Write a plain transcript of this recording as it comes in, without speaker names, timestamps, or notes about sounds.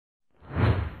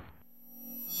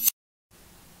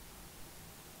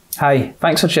Hi,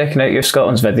 thanks for checking out Youth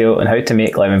Scotland's video on how to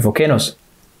make lemon volcanoes.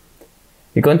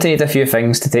 You're going to need a few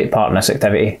things to take part in this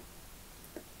activity.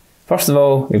 First of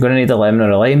all, you're going to need a lemon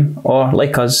or a lime, or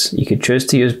like us, you could choose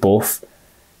to use both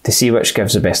to see which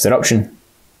gives the best eruption.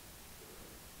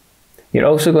 You're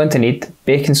also going to need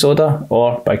baking soda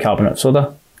or bicarbonate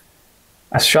soda,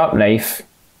 a sharp knife,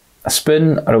 a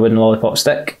spoon or a wooden lollipop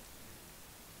stick,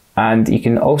 and you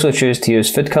can also choose to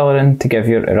use food colouring to give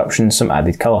your eruptions some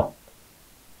added colour.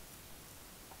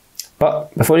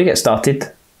 But before you get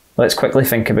started, let's quickly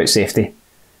think about safety.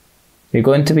 You're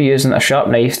going to be using a sharp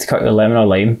knife to cut your lemon or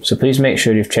lime, so please make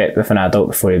sure you've checked with an adult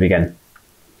before you begin.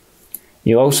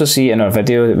 You'll also see in our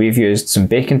video that we've used some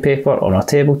baking paper on our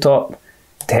tabletop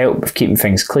to help with keeping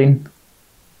things clean.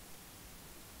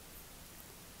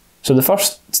 So the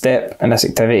first step in this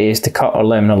activity is to cut our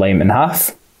lemon or lime in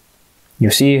half. You'll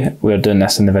see we're doing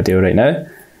this in the video right now.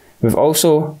 We've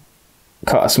also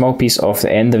cut a small piece off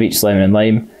the end of each lemon and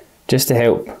lime just to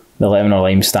help the lemon or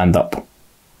lime stand up.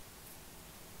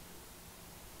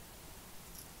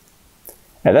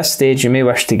 At this stage you may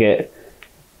wish to get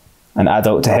an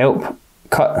adult to help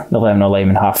cut the lemon or lime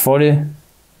in half for you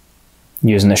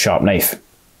using a sharp knife.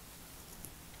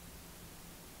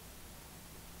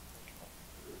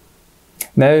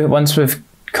 Now once we've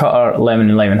cut our lemon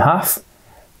and lime in half,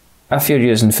 if you're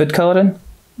using food colouring,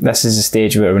 this is the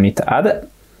stage where we need to add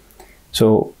it.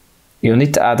 So you'll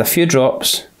need to add a few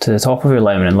drops to the top of your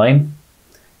lemon and lime,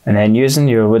 and then using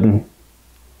your wooden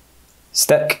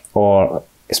stick or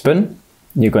spoon,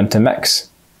 you're going to mix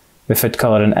the food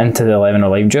colouring into the lemon or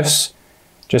lime juice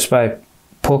just by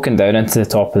poking down into the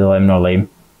top of the lemon or lime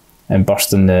and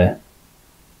bursting the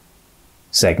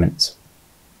segments.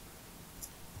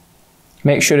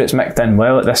 Make sure it's mixed in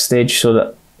well at this stage so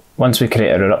that once we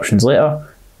create our eruptions later,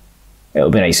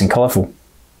 it'll be nice and colourful.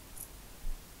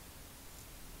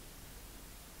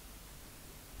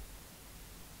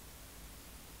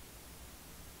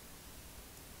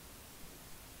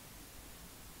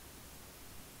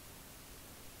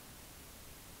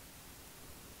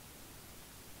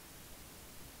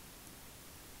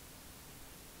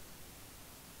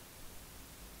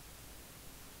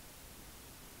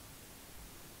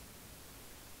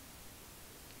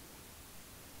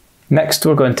 Next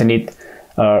we're going to need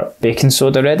our baking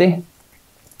soda ready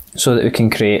so that we can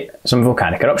create some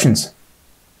volcanic eruptions.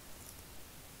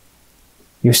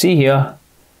 You'll see here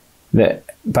that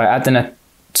by adding a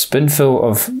spoonful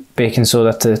of baking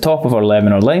soda to the top of our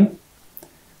lemon or lime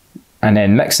and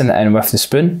then mixing it in with the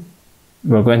spoon,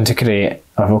 we're going to create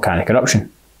a volcanic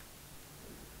eruption.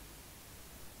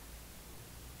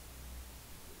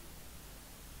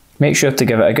 Make sure to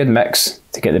give it a good mix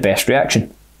to get the best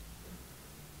reaction.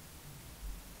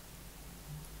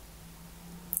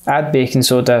 Add baking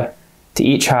soda to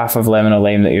each half of lemon or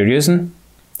lime that you're using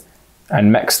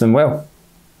and mix them well.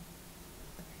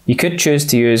 You could choose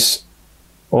to use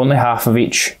only half of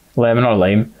each lemon or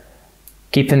lime,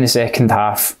 keeping the second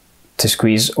half to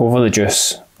squeeze over the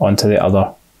juice onto the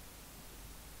other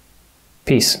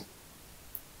piece.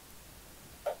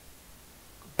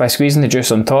 By squeezing the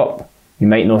juice on top, you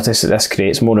might notice that this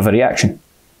creates more of a reaction.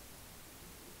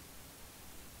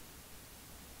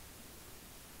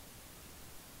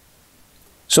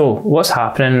 So, what's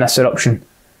happening in this eruption?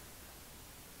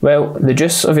 Well, the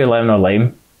juice of your lemon or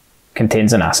lime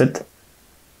contains an acid.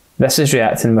 This is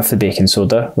reacting with the baking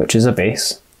soda, which is a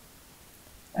base.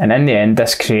 And in the end,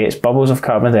 this creates bubbles of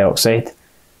carbon dioxide,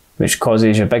 which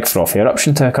causes your big frothy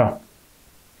eruption to occur.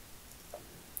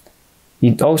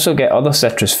 You'd also get other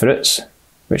citrus fruits,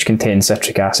 which contain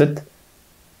citric acid.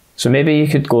 So maybe you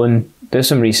could go and do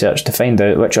some research to find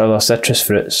out which other citrus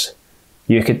fruits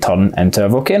you could turn into a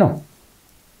volcano.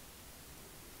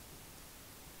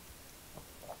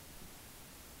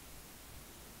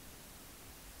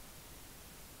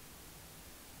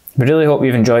 We really hope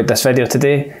you've enjoyed this video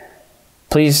today.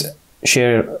 Please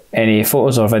share any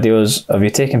photos or videos of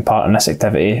you taking part in this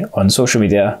activity on social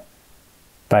media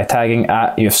by tagging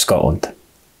 @Youth Scotland.